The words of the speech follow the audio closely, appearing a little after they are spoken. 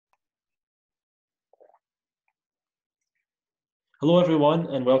Hello, everyone,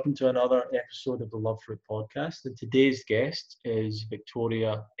 and welcome to another episode of the Love Fruit podcast. And today's guest is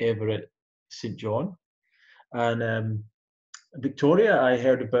Victoria Everett St. John. And Victoria, I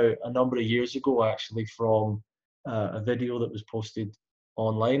heard about a number of years ago, actually, from a video that was posted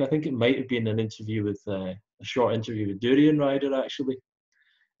online. I think it might have been an interview with a short interview with Durian Rider, actually.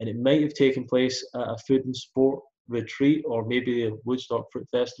 And it might have taken place at a food and sport retreat, or maybe a Woodstock Fruit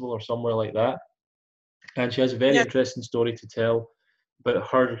Festival, or somewhere like that. And she has a very Yeah, interesting story to tell about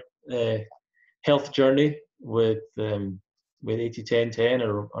her health journey with 80-10-10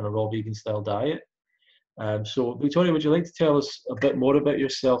 or on a raw vegan style diet. So, Victoria, would you like to tell us a bit more about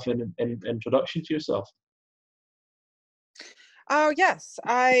yourself in introduction to yourself? Oh, yes.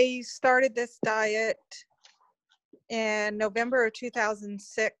 I started this diet in November of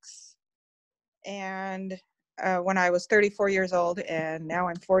 2006, and when I was 34 years old, and now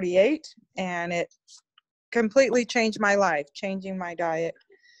I'm 48, and it completely changed my life. Changing my diet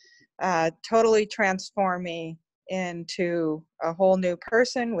totally transformed me into a whole new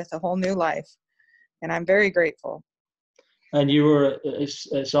person with a whole new life, and I'm very grateful. And you were,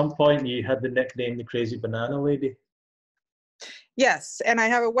 at some point, you had the nickname the Crazy Banana Lady. Yes, and I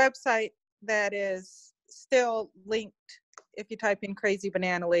have a website that is still linked. If you type in Crazy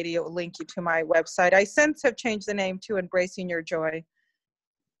Banana Lady, it will link you to my website. I since have changed the name to Embracing Your Joy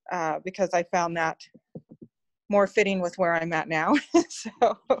because I found that more fitting with where I'm at now.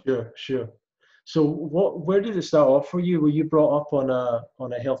 Sure. So, where did it start off for you? Were you brought up on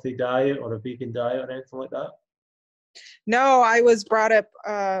a healthy diet or a vegan diet or anything like that? No, I was brought up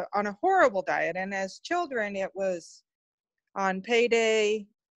on a horrible diet. And as children, it was on payday,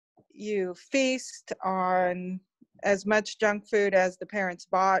 you feast on as much junk food as the parents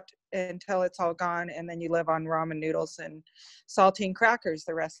bought until it's all gone, and then you live on ramen noodles and saltine crackers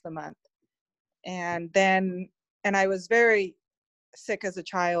the rest of the month. And I was very sick as a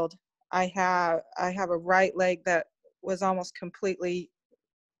child. I have a right leg that was almost completely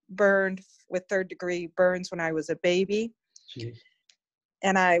burned with third-degree burns when I was a baby. Jeez.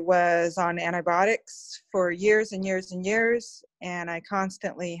 And I was on antibiotics for years and years and years, and I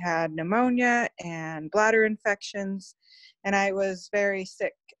constantly had pneumonia and bladder infections, and I was very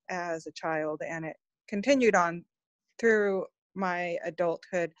sick as a child, and it continued on through my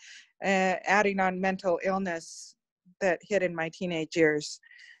adulthood, adding on mental illness that hit in my teenage years.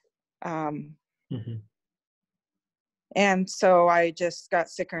 Mm-hmm. And so I just got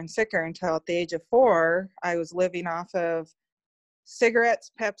sicker and sicker until at the age of 4, I was living off of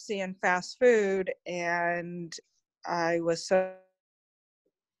cigarettes, Pepsi, and fast food, and I was so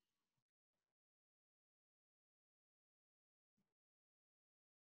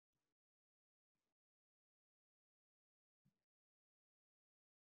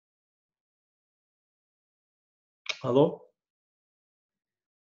Hello?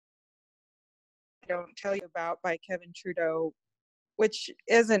 I don't tell you about by Kevin Trudeau, which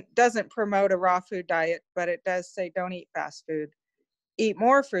doesn't promote a raw food diet, but it does say don't eat fast food, eat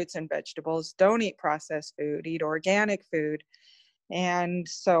more fruits and vegetables, don't eat processed food, eat organic food. And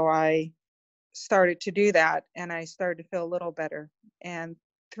so I started to do that, and I started to feel a little better. And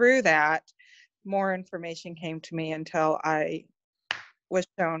through that, more information came to me until I was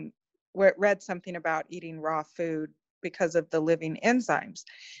read something about eating raw food because of the living enzymes.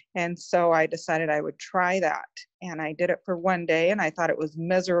 And so I decided I would try that. And I did it for one day, and I thought it was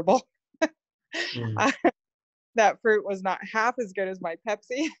miserable. Mm. That fruit was not half as good as my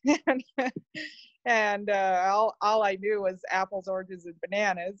Pepsi. and all I knew was apples, oranges, and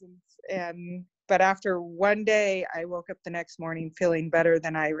bananas. But after one day, I woke up the next morning feeling better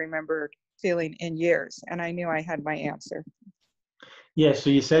than I remembered feeling in years. And I knew I had my answer. Yeah, so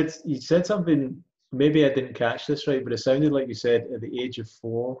you said something, maybe I didn't catch this right, but it sounded like you said at the age of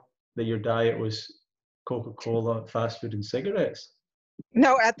 4 that your diet was Coca-Cola, fast food, and cigarettes.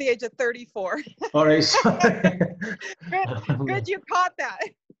 No, at the age of 34. All right, sorry. Good, you caught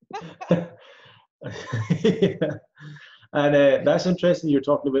that. Yeah. And that's interesting. You're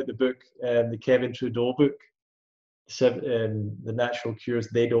talking about the book, the Kevin Trudeau book, The Natural Cures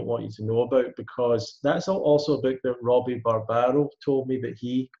They Don't Want You to Know About, because that's also a book that Robbie Barbaro told me that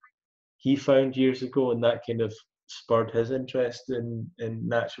he found years ago, and that kind of spurred his interest in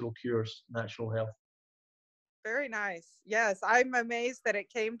natural cures, natural health. Very nice. Yes, I'm amazed that it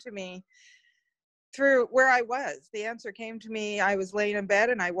came to me through where I was. The answer came to me. I was laying in bed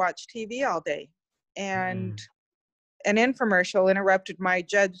and I watched TV all day, and an infomercial interrupted my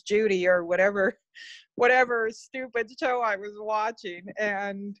Judge Judy or whatever stupid show I was watching,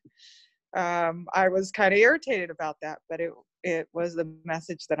 and I was kind of irritated about that, but it was the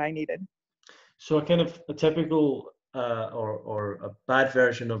message that I needed. So a kind of a typical or a bad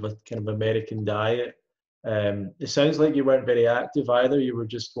version of a kind of American diet. It sounds like you weren't very active either. You were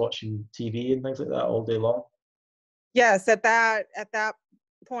just watching TV and things like that all day long. Yes, at that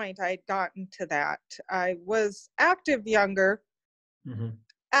point, I'd gotten to that. I was active younger, Mm-hmm.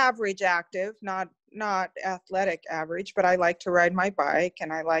 average active, not athletic average, but I like to ride my bike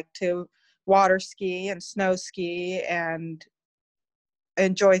and I like to water ski and snow ski and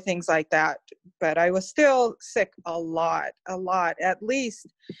enjoy things like that. But I was still sick a lot, at least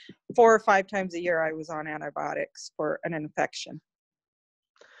 4 or 5 times a year I was on antibiotics for an infection.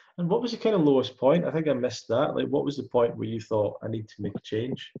 And what was the kind of lowest point? I think I missed that. Like, what was the point where you thought, I need to make a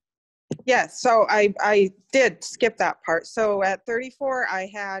change? Yes, so I did skip that part. So at 34, I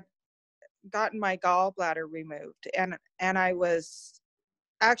had gotten my gallbladder removed, and I was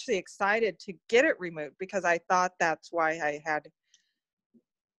actually excited to get it removed because I thought that's why I had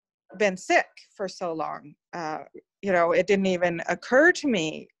been sick for so long. It didn't even occur to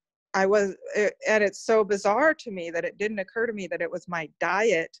me. And it's so bizarre to me that it didn't occur to me that it was my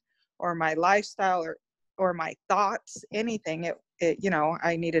diet or my lifestyle or my thoughts, anything.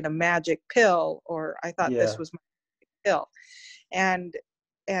 I needed a magic pill, or I thought Yeah. this was my pill. And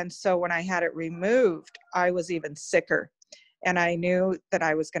so when I had it removed, I was even sicker, and I knew that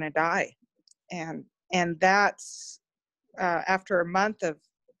I was going to die. And that's after a month of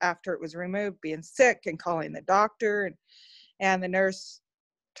after it was removed, being sick and calling the doctor, and the nurse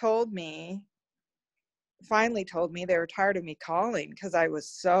finally told me they were tired of me calling because I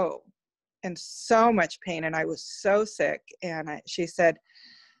was in so much pain and I was so sick. And she said,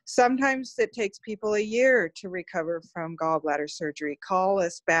 sometimes it takes people a year to recover from gallbladder surgery. Call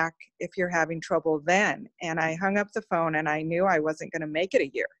us back if you're having trouble then. And I hung up the phone and I knew I wasn't going to make it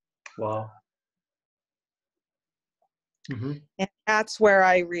a year. Wow. Mm-hmm. And that's where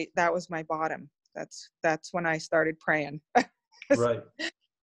that was my bottom. That's when I started praying. Right.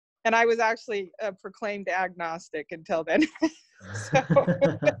 And I was actually a proclaimed agnostic until then.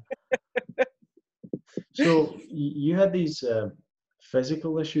 So you had these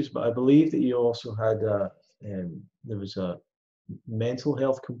physical issues, but I believe that you also had there was a mental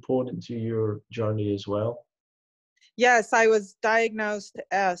health component to your journey as well. Yes, I was diagnosed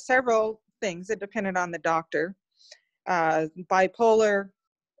several things. It depended on the doctor. Bipolar,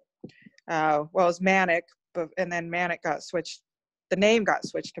 it was manic, and then manic got switched. The name got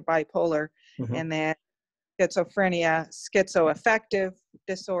switched to bipolar, Mm-hmm. and then schizophrenia, schizoaffective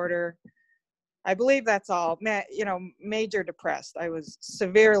disorder. I believe that's all. Major depressed. I was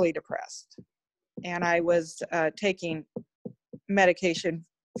severely depressed, and I was taking medication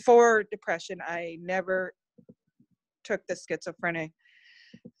for depression. I never took the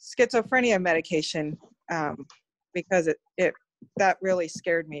schizophrenia medication because it that really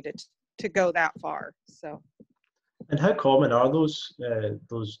scared me to go that far. So. And how common are those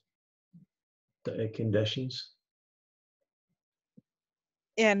conditions?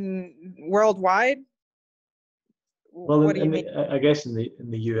 In worldwide? Well, What do you mean? I guess in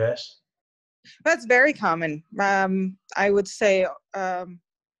the US. That's very common. I would say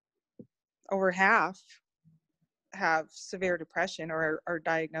over half have severe depression or are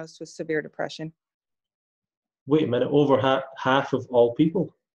diagnosed with severe depression. Wait a minute, over half of all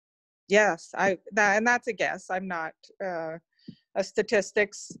people? Yes, and that's a guess. I'm not a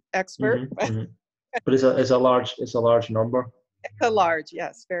statistics expert, Mm-hmm, mm-hmm. But it's a large number. It's a large,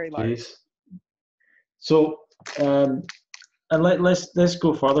 yes, very large. Jeez. So, and let's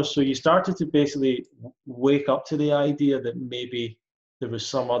go further. So you started to basically wake up to the idea that maybe there was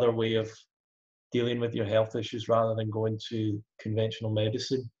some other way of dealing with your health issues rather than going to conventional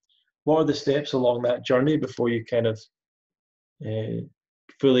medicine. What are the steps along that journey before you kind of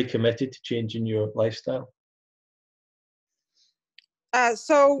fully committed to changing your lifestyle?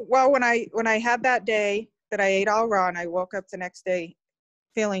 When I had that day that I ate all raw and I woke up the next day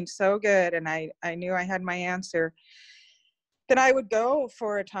feeling so good and I knew I had my answer, then I would go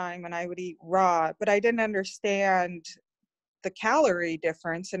for a time and I would eat raw, but I didn't understand the calorie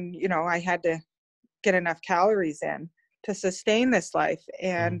difference. And, I had to get enough calories in to sustain this life.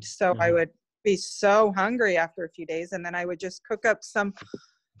 And so I would be so hungry after a few days, and then I would just cook up some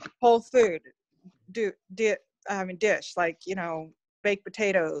whole food dish, like, baked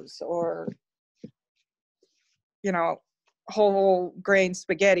potatoes or, whole grain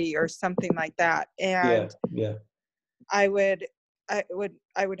spaghetti or something like that. And yeah. I would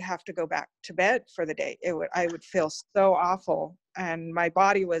have to go back to bed for the day. I would feel so awful, and my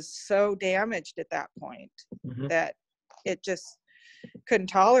body was so damaged at that point that it just couldn't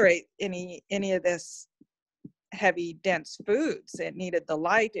tolerate any of this heavy, dense foods. It needed the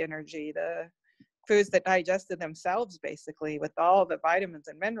light energy, foods that digested themselves, basically, with all the vitamins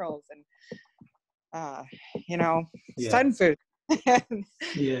and minerals and you know, Yeah. sun food. and,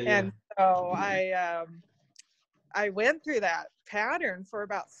 Yeah. Yeah. and so I went through that pattern for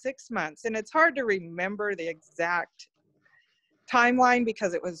about 6 months, and it's hard to remember the exact timeline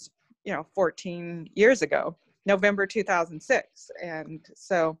because it was, 14 years ago, November 2006. And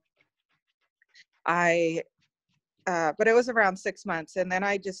so but it was around 6 months. And then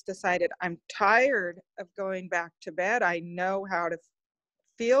I just decided I'm tired of going back to bed. I know how to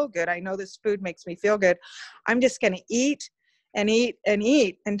feel good. I know this food makes me feel good. I'm just going to eat and eat and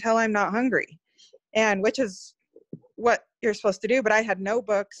eat until I'm not hungry. And which is what you're supposed to do. But I had no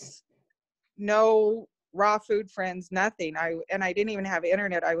books, no raw food friends, nothing. I didn't even have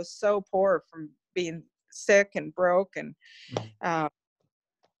internet. I was so poor from being sick and broke. And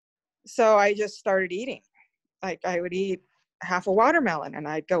so I just started eating. Like I would eat half a watermelon and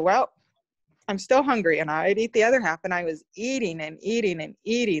I'd go, well, I'm still hungry. And I'd eat the other half. And I was eating and eating and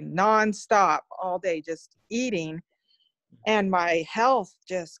eating nonstop all day, just eating. And my health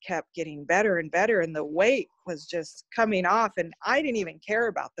just kept getting better and better. And the weight was just coming off. And I didn't even care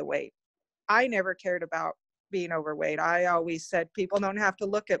about the weight. I never cared about being overweight. I always said people don't have to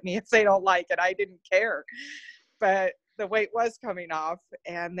look at me if they don't like it. I didn't care. But the weight was coming off.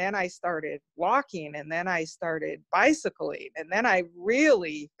 And then I started walking, and then I started bicycling. And then I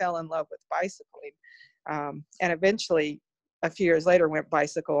really fell in love with bicycling. And eventually, a few years later, went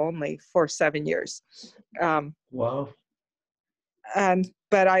bicycle only for 7 years. Wow.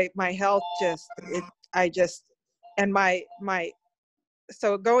 But my health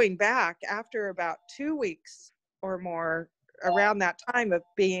so going back after about 2 weeks or more, around that time of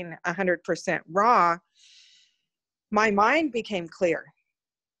being 100% raw, my mind became clear.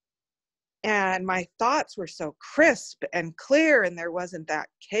 And my thoughts were so crisp and clear, and there wasn't that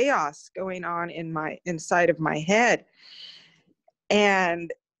chaos going on inside of my head. And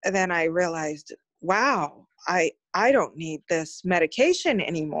then I realized, wow, I don't need this medication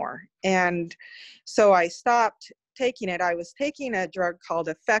anymore. And so I stopped taking it. I was taking a drug called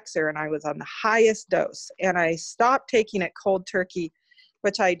Effexor, and I was on the highest dose. And I stopped taking it cold turkey,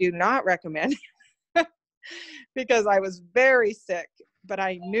 which I do not recommend because I was very sick. But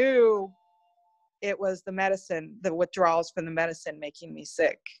I knew it was the medicine, the withdrawals from the medicine making me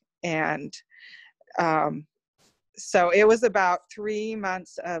sick. And so it was about 3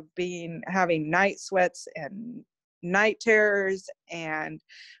 months of having night sweats and night terrors and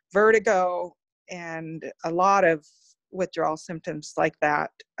vertigo and a lot of withdrawal symptoms like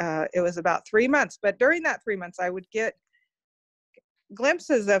that. It was about 3 months, but during that 3 months, I would get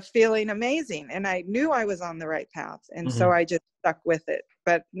glimpses of feeling amazing, and I knew I was on the right path. And so I just stuck with it.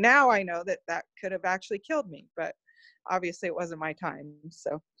 But now I know that could have actually killed me, but obviously it wasn't my time.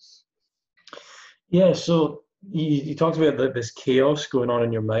 So. Yeah. So you talked about this chaos going on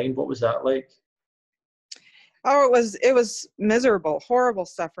in your mind. What was that like? Oh, it was miserable, horrible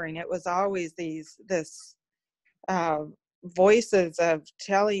suffering. It was always this voices of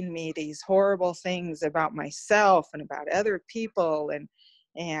telling me these horrible things about myself and about other people,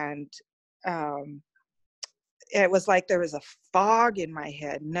 and it was like there was a fog in my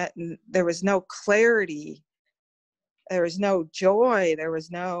head. There was no clarity. There was no joy. There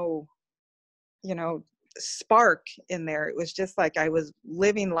was no, spark in there. It was just like I was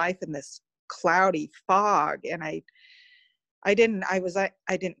living life in this cloudy fog, and I didn't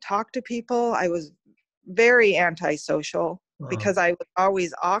talk to people. I was very antisocial because I was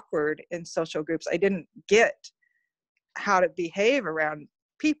always awkward in social groups. I didn't get how to behave around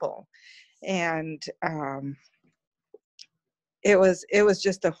people. And it was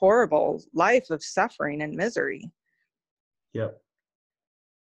just a horrible life of suffering and misery. Yep.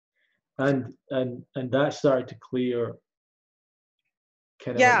 And that started to clear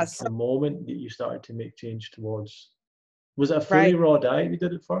kind of like the moment that you started to make change towards. Was it a fully raw diet you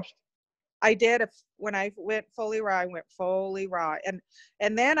did at first? I did. When I went fully raw, I went fully raw.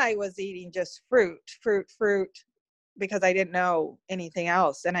 And then I was eating just fruit, because I didn't know anything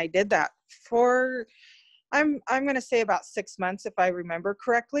else. And I did that for, I'm going to say about 6 months, if I remember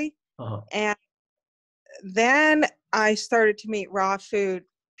correctly. And then I started to meet raw food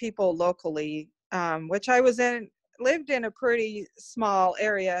people locally, which lived in a pretty small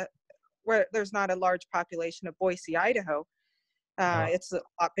area where there's not a large population of Boise, Idaho. It's a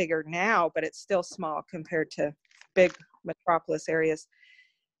lot bigger now, but it's still small compared to big metropolis areas.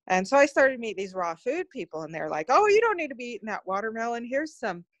 And so I started to meet these raw food people, and they're like, oh, you don't need to be eating that watermelon. Here's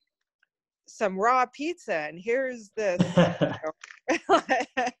some raw pizza, and here's this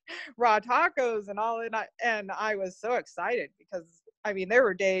raw tacos and all. And I was so excited because, I mean, there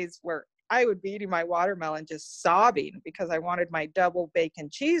were days where I would be eating my watermelon just sobbing because I wanted my double bacon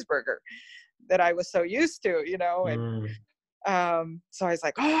cheeseburger that I was so used to, you know. And so I was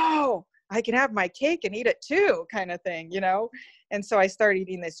like, oh, I can have my cake and eat it too, kind of thing, you know. And so I started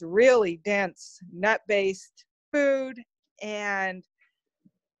eating this really dense nut-based food, and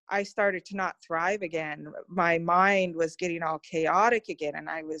I started to not thrive again. My mind was getting all chaotic again, and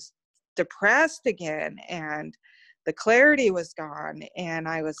I was depressed again, and the clarity was gone. And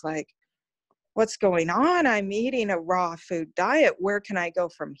I was like, what's going on? I'm eating a raw food diet. Where can I go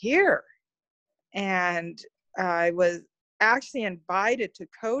from here? And I was actually invited to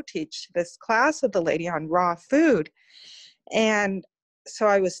co-teach this class with the lady on raw food. And so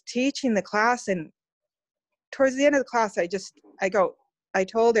I was teaching the class, and towards the end of the class, I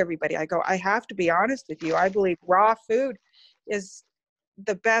told everybody, I have to be honest with you. I believe raw food is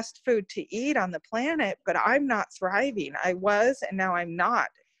the best food to eat on the planet, but I'm not thriving. I was, and now I'm not.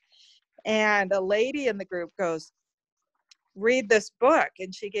 And a lady in the group goes, read this book.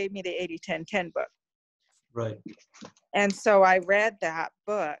 And she gave me the 80-10-10 book. Right. And so I read that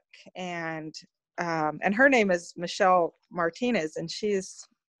book, and her name is Michelle Martinez, and she's,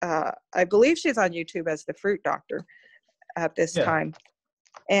 I believe she's on YouTube as the Fruit Doctor at this time.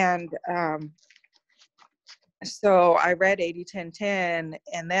 And so I read 80-10-10,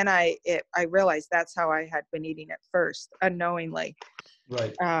 and then I realized that's how I had been eating at first, unknowingly.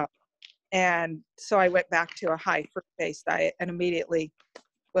 Right. And so I went back to a high fruit-based diet, and immediately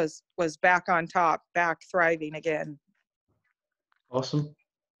was back on top, back thriving again. Awesome.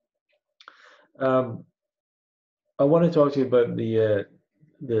 I want to talk to you about the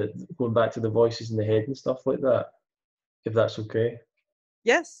going back to the voices in the head and stuff like that, if that's okay.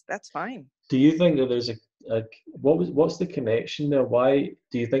 Yes, that's fine. Do you think that there's what's the connection there? Why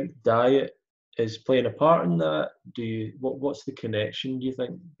do you think diet is playing a part in that? What's the connection, do you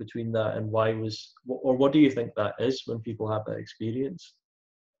think, between that, and what do you think that is when people have that experience?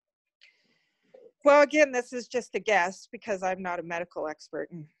 Well, again, this is just a guess because I'm not a medical expert,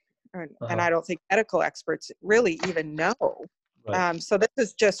 and I don't think medical experts really even know. Right. So this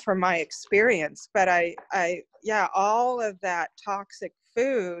is just from my experience, but all of that toxic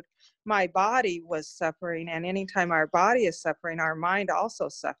food, my body was suffering, and anytime our body is suffering, our mind also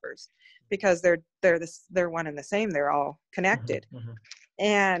suffers, because they're one and the same. They're all connected. Mm-hmm.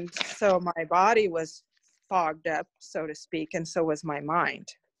 And so my body was fogged up, so to speak, and so was my mind.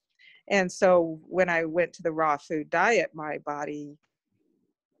 And so when I went to the raw food diet, my body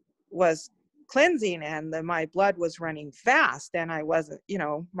was cleansing, and my blood was running fast, and I wasn't,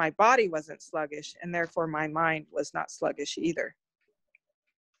 my body wasn't sluggish, and therefore my mind was not sluggish either.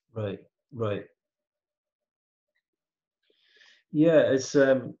 Right. Yeah, it's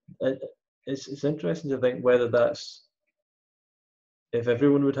interesting to think whether that's, if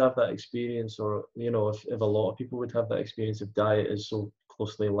everyone would have that experience, or if a lot of people would have that experience, if diet is so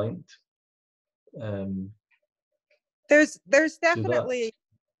closely linked. There's definitely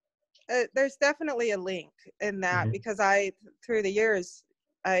a link in that, mm-hmm. because through the years,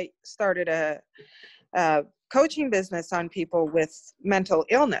 I started a coaching business on people with mental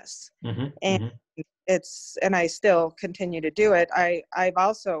illness, mm-hmm. and mm-hmm. and I still continue to do it. I've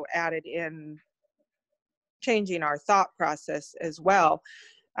also added in changing our thought process as well.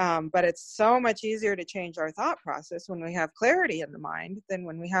 But it's so much easier to change our thought process when we have clarity in the mind than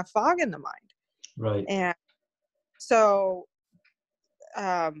when we have fog in the mind. Right. And so,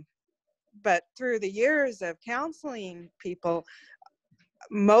 but through the years of counseling people,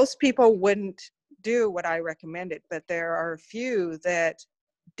 most people wouldn't do what I recommended, but there are a few that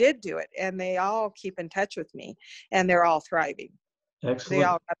did do it, and they all keep in touch with me, and they're all thriving. Excellent. They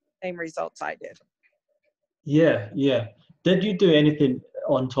all got the same results I did. Yeah. Did you do anything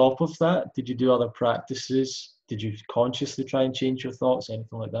on top of that? Did you do other practices? Did you consciously try and change your thoughts,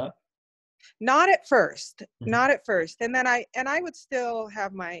 anything like that? Not at first. Mm-hmm. Not at first. And then I would still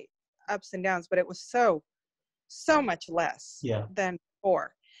have my ups and downs, but it was so much less than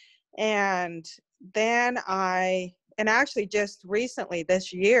before. And then actually just recently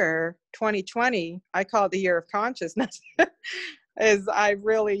this year, 2020, I call it the year of consciousness, is I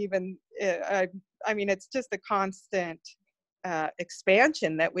really even, I mean, it's just a constant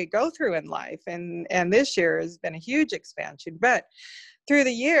expansion that we go through in life. And this year has been a huge expansion. But through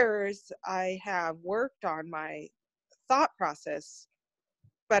the years, I have worked on my thought process,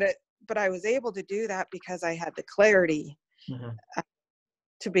 but I was able to do that because I had the clarity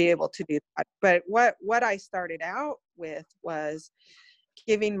to be able to do that. But what I started out with was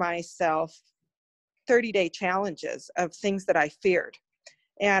giving myself 30-day challenges of things that I feared.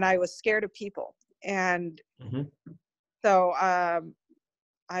 And I was scared of people. And so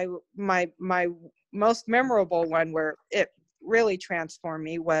my most memorable one where it really transformed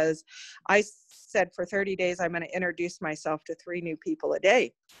me was I said for 30 days, I'm going to introduce myself to 3 new people a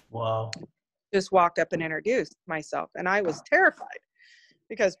day. Wow. Just walk up and introduce myself. And I was terrified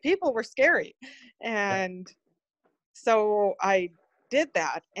because people were scary. And so I did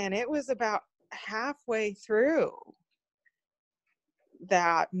that. And it was about halfway through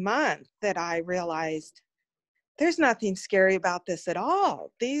that month that I realized there's nothing scary about this at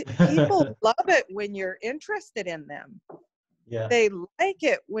all. The people love it when you're interested in them. Yeah. They like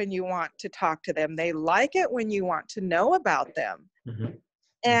it when you want to talk to them. They like it when you want to know about them. Mm-hmm.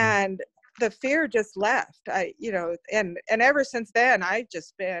 And the fear just left. And ever since then, I've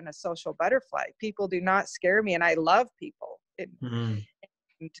just been a social butterfly. People do not scare me, and I love people. Mm-hmm.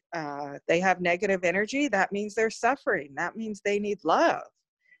 They have negative energy. That means they're suffering. That means they need love.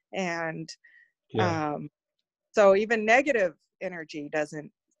 And Yeah. so even negative energy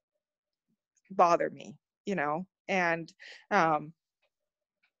doesn't bother me, and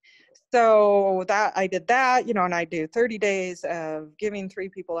so that I did that, and I do 30 days of giving 3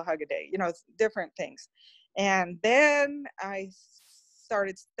 people a hug a day, different things. And then I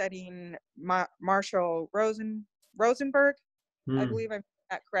started studying Marshall Rosenberg. I Mm. believe I'm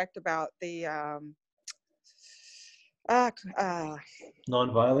not correct about the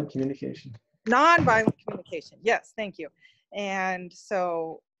Non-violent communication. nonviolent communication. Yes, thank you. And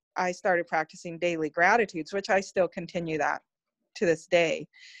so I started practicing daily gratitudes, which I still continue that to this day.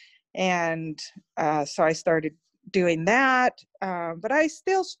 And so I started doing that, but I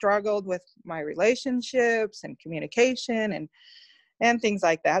still struggled with my relationships and communication and things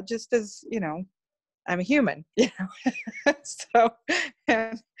like that, just as, I'm a human, so,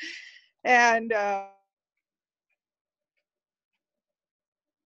 and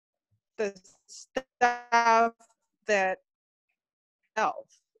the stuff that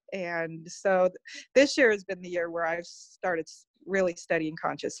health. And so this year has been the year where I've started really studying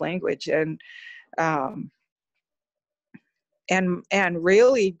conscious language, um, and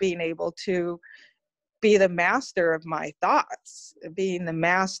really being able to be the master of my thoughts, being the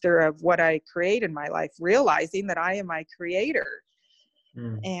master of what I create in my life, realizing that I am my creator.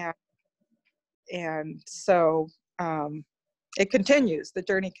 Mm. And so it continues, the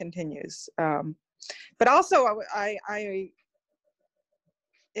journey continues. But also I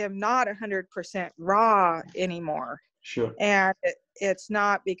am not 100% raw anymore. Sure. And it's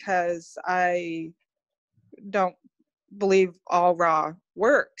not because I don't believe all raw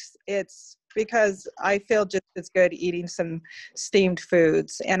works. It's because I feel just as good eating some steamed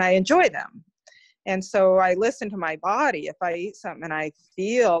foods and I enjoy them. And so I listen to my body. If I eat something and I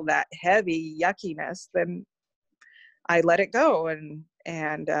feel that heavy yuckiness, then I let it go.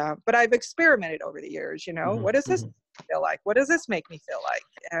 But I've experimented over the years, Mm-hmm. what does this feel like? What does this make me feel like?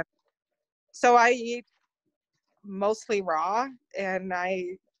 And so I eat mostly raw, and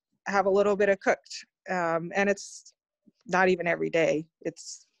I have a little bit of cooked. And it's not even every day.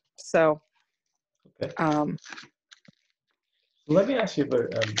 It's so. Okay. Let me ask you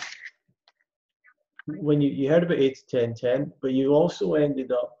about when you heard about 8 to 10, but you also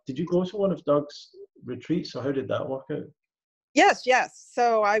ended up. Did you go to one of Doug's retreats, or how did that work out? Yes.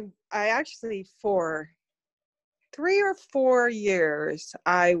 So I actually for 3 or 4 years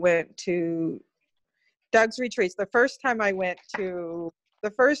I went to Doug's retreats. The first time I went to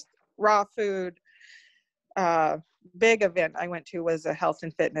the first raw food big event I went to was a health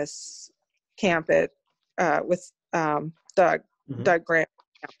and fitness camp with Doug Grant.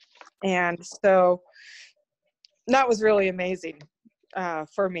 And so that was really amazing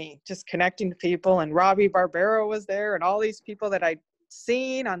for me, just connecting to people. And Robbie Barbero was there, and all these people that I'd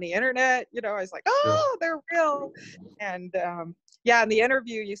seen on the internet. I was like, oh, they're real. And and the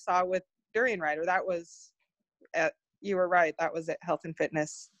interview you saw with Durian Rider, that was you were right, that was at Health and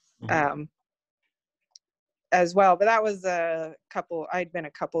Fitness as well. But that was I'd been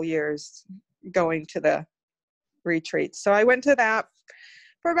a couple years going to the retreat. So I went to that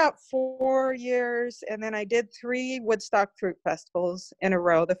for about 4 years, and then I did 3 Woodstock Fruit Festivals in a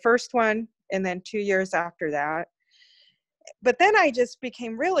row. The first one, and then 2 years after that. But then I just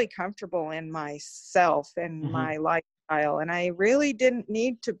became really comfortable in myself and my lifestyle, and I really didn't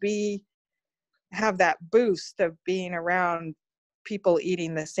need to have that boost of being around people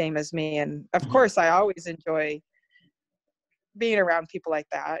eating the same as me. And of course, I always enjoy being around people like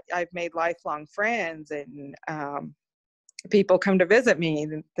that. I've made lifelong friends, and people come to visit me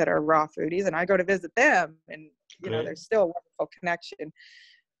that are raw foodies, and I go to visit them, and there's still a wonderful connection.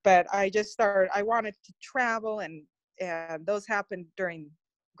 But I wanted to travel, and those happened during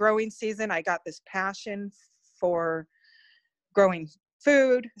growing season. I got this passion for growing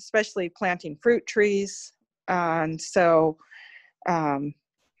food, especially planting fruit trees. And so I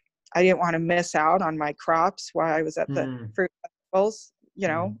didn't want to miss out on my crops while I was at the Mm. fruit festivals,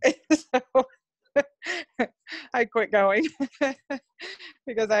 so I quit going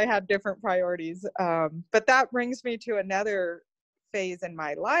because I had different priorities. But that brings me to another phase in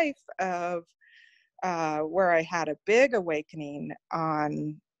my life of where I had a big awakening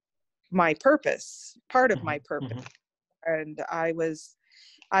on my purpose, part of my purpose. And I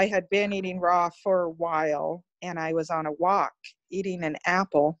had been eating raw for a while, and I was on a walk eating an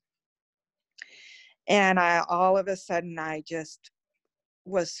apple. And all of a sudden, I just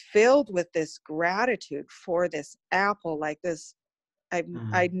was filled with this gratitude for this apple, like this.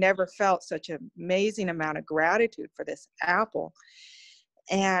 I'd never felt such an amazing amount of gratitude for this apple.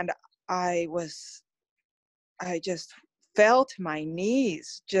 And I just fell to my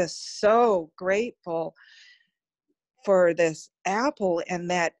knees, just so grateful for this apple, and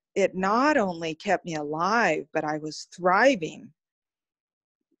that it not only kept me alive, but I was thriving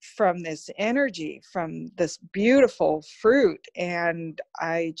from this energy, from this beautiful fruit. And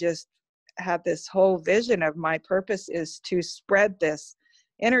I just had this whole vision of my purpose is to spread this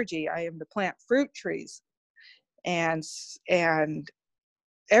energy. I am to plant fruit trees and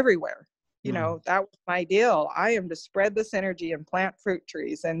everywhere. That was my deal. I am to spread this energy and plant fruit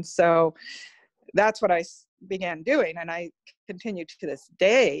trees. And so that's what I began doing, and I continue to this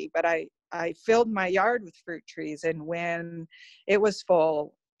day. But I filled my yard with fruit trees, and when it was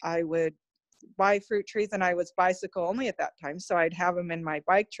full, I would buy fruit trees, and I was bicycle only at that time, so I'd have them in my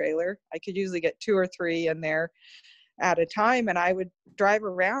bike trailer. I could usually get 2 or 3 in there at a time, and I would drive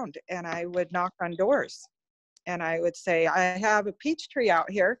around and I would knock on doors, and I would say, I have a peach tree out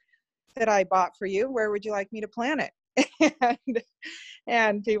here that I bought for you. Where would you like me to plant it?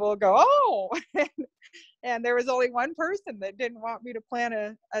 and people would go, oh. And there was only one person that didn't want me to plant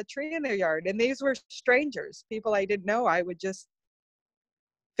a tree in their yard. And these were strangers, people I didn't know. I would just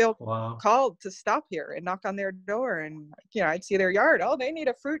feel called to stop here and knock on their door. And, I'd see their yard. Oh, they need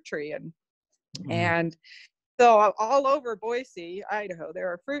a fruit tree. And so all over Boise, Idaho, there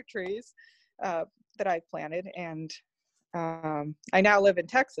are fruit trees that I planted. And I now live in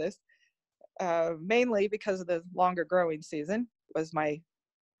Texas, mainly because of the longer growing season was my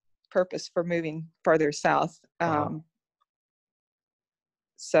purpose for moving farther south.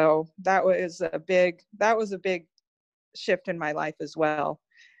 So that was a big shift in my life as well.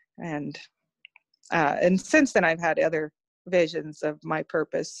 And since then I've had other visions of my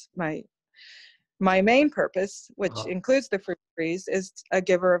purpose. My main purpose, which includes the fruit trees, is a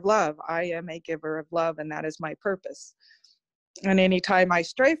giver of love. I am a giver of love, and that is my purpose. And anytime I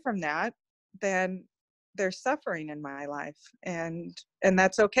stray from that, then there's suffering in my life, and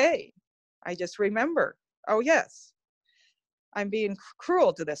that's okay. I just remember, oh yes, I'm being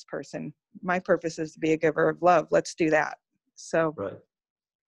cruel to this person. My purpose is to be a giver of love. Let's do that. So,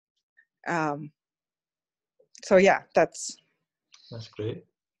 so yeah, that's great.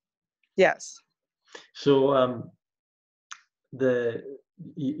 Yes. So,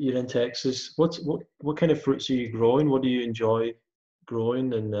 you're in Texas. What kind of fruits are you growing? What do you enjoy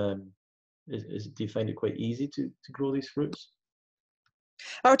growing? And do you find it quite easy to grow these fruits?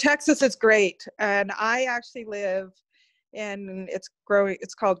 Oh, Texas is great. And I actually live in, it's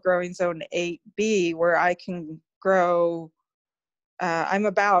called Growing Zone 8B, where I can grow, I'm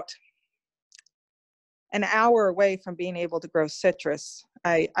about an hour away from being able to grow citrus.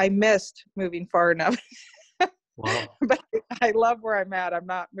 I missed moving far enough. Wow. But I love where I'm at. I'm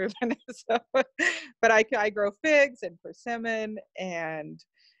not moving. So, but I grow figs and persimmon and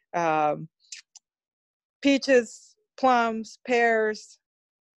peaches, plums, pears,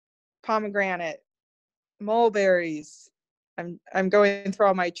 pomegranate, mulberries. I'm going through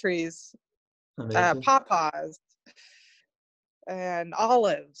all my trees. Pawpaws and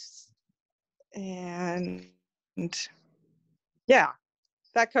olives, and yeah,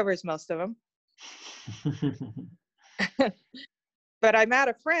 that covers most of them. But I'm at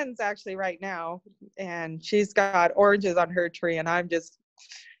a friend's actually right now, and she's got oranges on her tree, and I'm just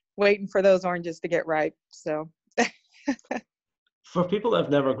waiting for those oranges to get ripe. So for people that have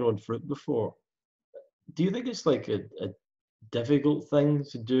never grown fruit before, do you think it's like a difficult thing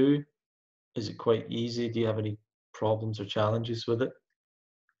to do? Is it quite easy? Do you have any problems or challenges with it?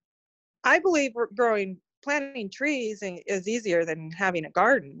 I believe planting trees is easier than having a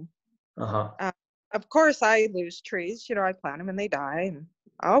garden. Of course, I lose trees. I plant them and they die, and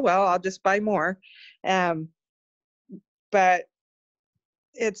oh well, I'll just buy more. But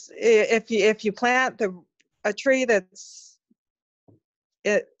it's if you plant a tree that's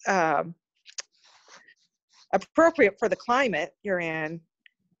appropriate for the climate you're in,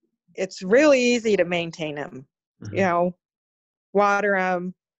 it's really easy to maintain them. Water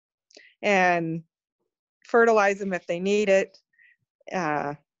them and fertilize them if they need it.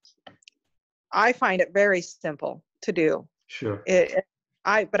 I find it very simple to do. Sure.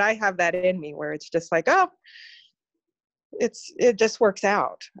 But I have that in me where it's just like, oh, it just works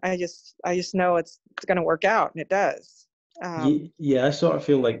out. I just know it's going to work out, and it does. Yeah, I sort of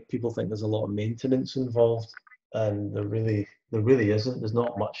feel like people think there's a lot of maintenance involved, and there really isn't. There's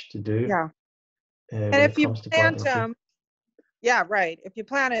not much to do. Yeah. When And it if you comes to plant planting. them, yeah, right. If you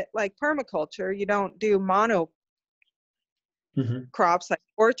plant it like permaculture, you don't do mono crops like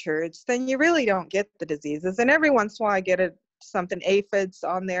orchards, then you really don't get the diseases. And every once in a while I get something aphids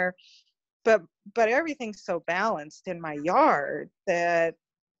on there, but everything's so balanced in my yard that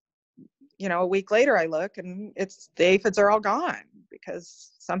a week later I look and the aphids are all gone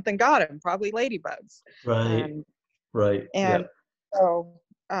because something got them, probably ladybugs. Right. And yeah. so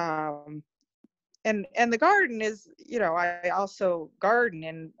and the garden is, I also garden,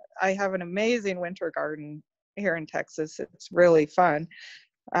 and I have an amazing winter garden here in Texas. It's really fun.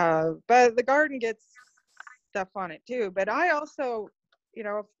 But the garden gets stuff on it too. But I also,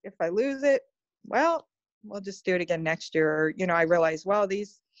 if I lose it, well, we'll just do it again next year. Or, I realize, well,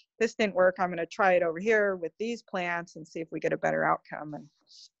 this didn't work. I'm going to try it over here with these plants and see if we get a better outcome.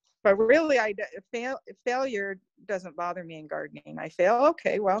 But really, failure doesn't bother me in gardening. I fail,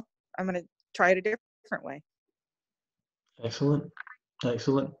 okay, well, I'm going to try it a different way. Excellent.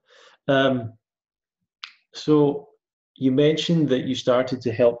 So you mentioned that you started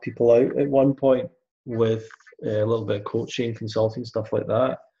to help people out at one point with a little bit of coaching, consulting, stuff like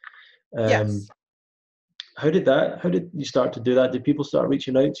that. Yes. How did you start to do that? Did people start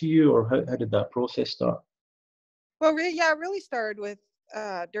reaching out to you, or how did that process start? Well, it really started with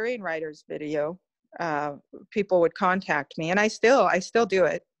during Writer's Video. People would contact me, and I still do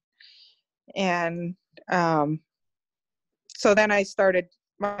it. And so then I started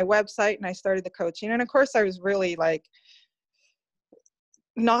my website, and I started the coaching. And of course, I was really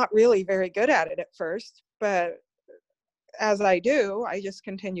not really very good at it at first, but as I do, I just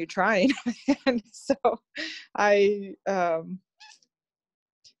continue trying. And so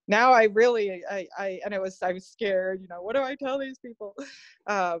now I really, and I was scared, what do I tell these people?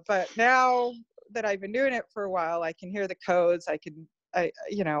 But now that I've been doing it for a while, I can hear the codes.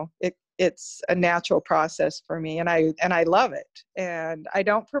 It's a natural process for me, and I love it. And I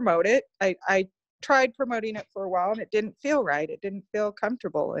don't promote it. I tried promoting it for a while, and it didn't feel right. It didn't feel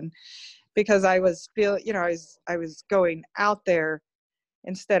comfortable. And because I was going out there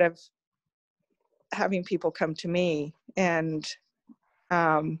instead of having people come to me. And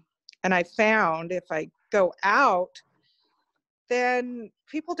I found if I go out, then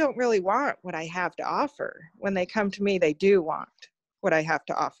people don't really want what I have to offer. When they come to me, they do want what I have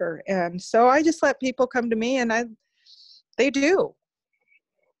to offer. And so I just let people come to me, and they do.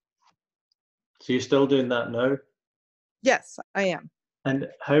 So you're still doing that now? Yes, I am. And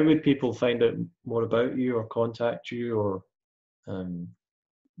how would people find out more about you or contact you, or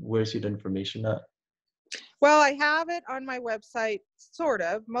where's your information at? Well, I have it on my website, sort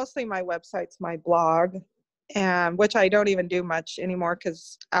of. Mostly my website's my blog, and which I don't even do much anymore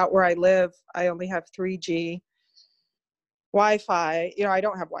because out where I live, I only have 3G Wi-Fi. I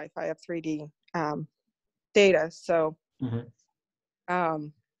don't have Wi-Fi. I have 3D data, so I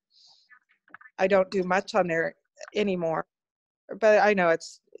don't do much on there anymore. But I know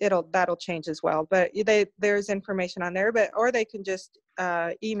that'll change as well. But there's information on there. Or they can just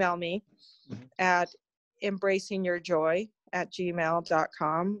email me at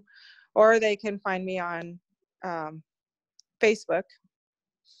embracingyourjoy@gmail.com, or they can find me on Facebook.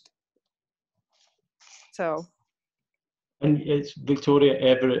 So. And it's Victoria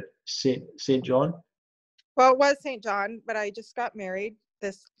Everett St. John? Well, it was St. John, but I just got married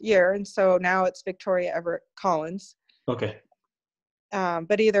this year, and so now it's Victoria Everett Collins. Okay.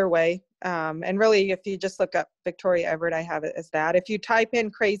 But either way, and really, if you just look up Victoria Everett, I have it as that. If you type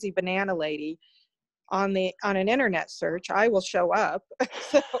in "crazy banana lady" on an internet search, I will show up.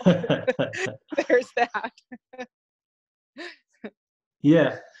 So there's that.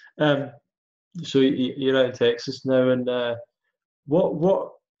 Yeah. So you're out in Texas now, and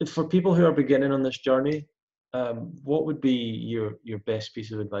what for people who are beginning on this journey, what would be your best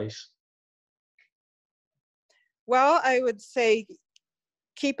piece of advice? Well, I would say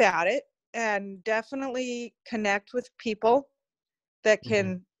keep at it, and definitely connect with people that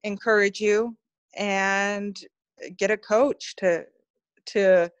can encourage you, and get a coach to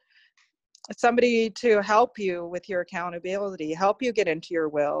somebody to help you with your accountability, help you get into your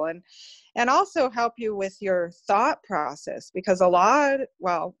will, and also help you with your thought process, because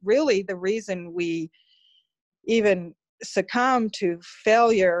really the reason we even succumb to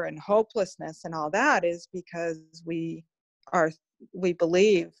failure and hopelessness and all that is because we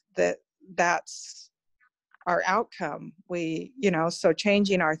believe that that's our outcome. So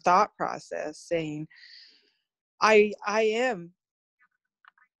changing our thought process, saying I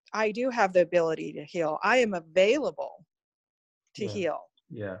do have the ability to heal. I am available to heal.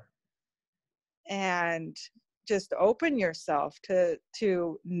 Yeah. And just open yourself to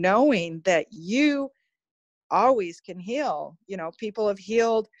knowing that you always can heal. People have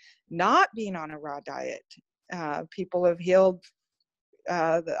healed not being on a raw diet. People have healed.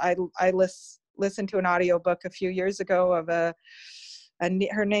 I listened to an audiobook a few years ago of her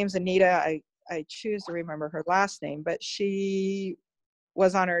name's Anita. I choose to remember her last name, but she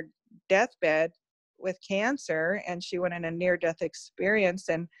was on her deathbed with cancer, and she went in a near-death experience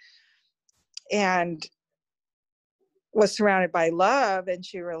and was surrounded by love, and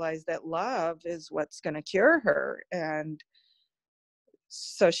she realized that love is what's going to cure her. And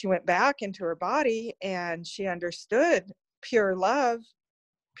so she went back into her body, and she understood pure love,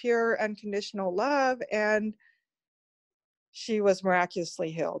 pure unconditional love, and she was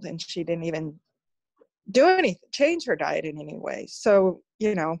miraculously healed, and she didn't even do anything, change her diet in any way. So,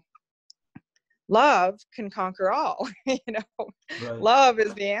 love can conquer all. Right. Love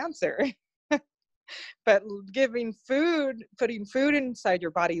is the answer. But putting food inside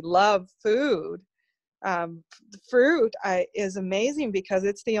your body, love food. Fruit is amazing because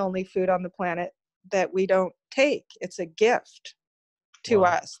it's the only food on the planet that we don't take. It's a gift to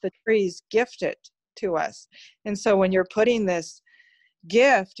us. The trees gift it to us. And so when you're putting this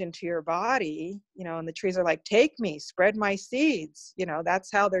gift into your body, and the trees are like, take me, spread my seeds.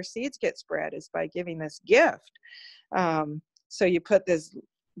 That's how their seeds get spread, is by giving this gift. So you put this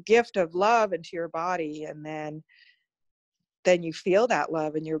gift of love into your body, and then you feel that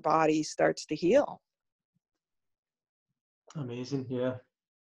love and your body starts to heal. Amazing. Yeah.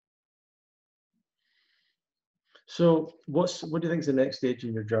 So what do you think is the next stage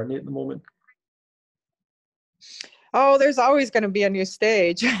in your journey at the moment? Oh, there's always going to be a new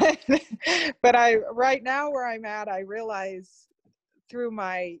stage. But right now where I'm at, I realize through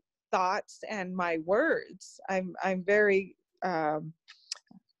my thoughts and my words, I'm very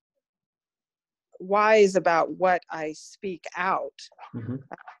wise about what I speak out. Mm-hmm.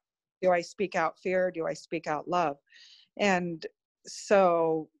 Do I speak out fear? Do I speak out love? And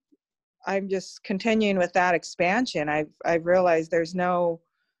so I'm just continuing with that expansion. I've realized there's no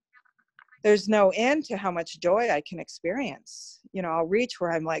end to how much joy I can experience. I'll reach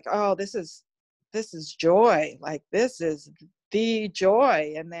where I'm like, oh, this is joy. Like, this is the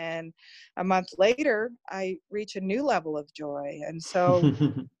joy. And then a month later, I reach a new level of joy. And so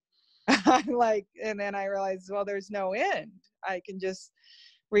I'm like, and then I realize, well, there's no end. I can just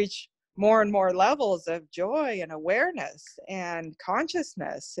reach more and more levels of joy and awareness and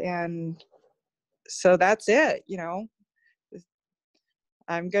consciousness. And so that's it.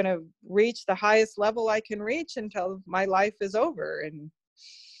 I'm going to reach the highest level I can reach until my life is over, and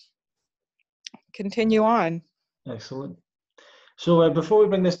continue on. Excellent. So before we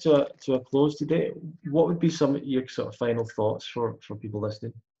bring this to a close today, what would be some of your sort of final thoughts for people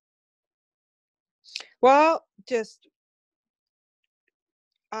listening? Well,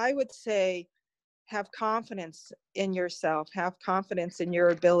 I would say, have confidence in yourself, have confidence in your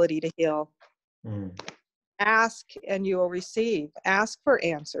ability to heal. Mm. Ask and you will receive. Ask for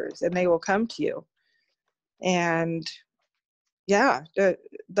answers and they will come to you. And yeah,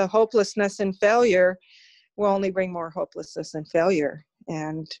 the hopelessness and failure will only bring more hopelessness and failure.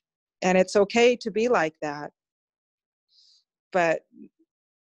 And it's okay to be like that. But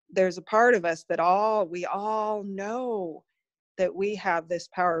there's a part of us that we all know that we have this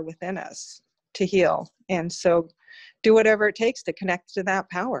power within us to heal. And so do whatever it takes to connect to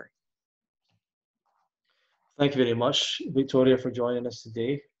that power. Thank you very much, Victoria, for joining us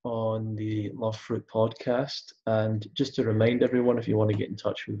today on the Love Fruit podcast. And just to remind everyone, if you want to get in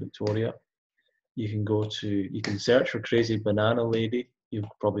touch with Victoria, you can search for Crazy Banana Lady. You'll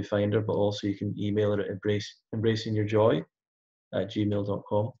probably find her, but also you can email her at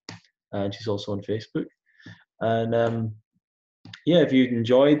embracingyourjoy@gmail.com. And she's also on Facebook. And if you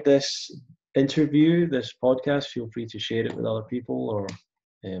enjoyed this interview, this podcast, feel free to share it with other people, or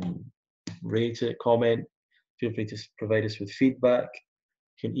rate it, comment. Feel free to provide us with feedback.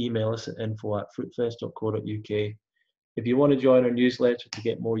 You can email us at info@fruitfest.co.uk. If you want to join our newsletter to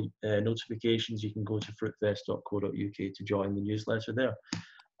get more notifications, you can go to fruitfest.co.uk to join the newsletter there.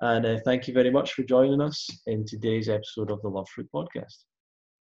 And thank you very much for joining us in today's episode of the Love Fruit Podcast.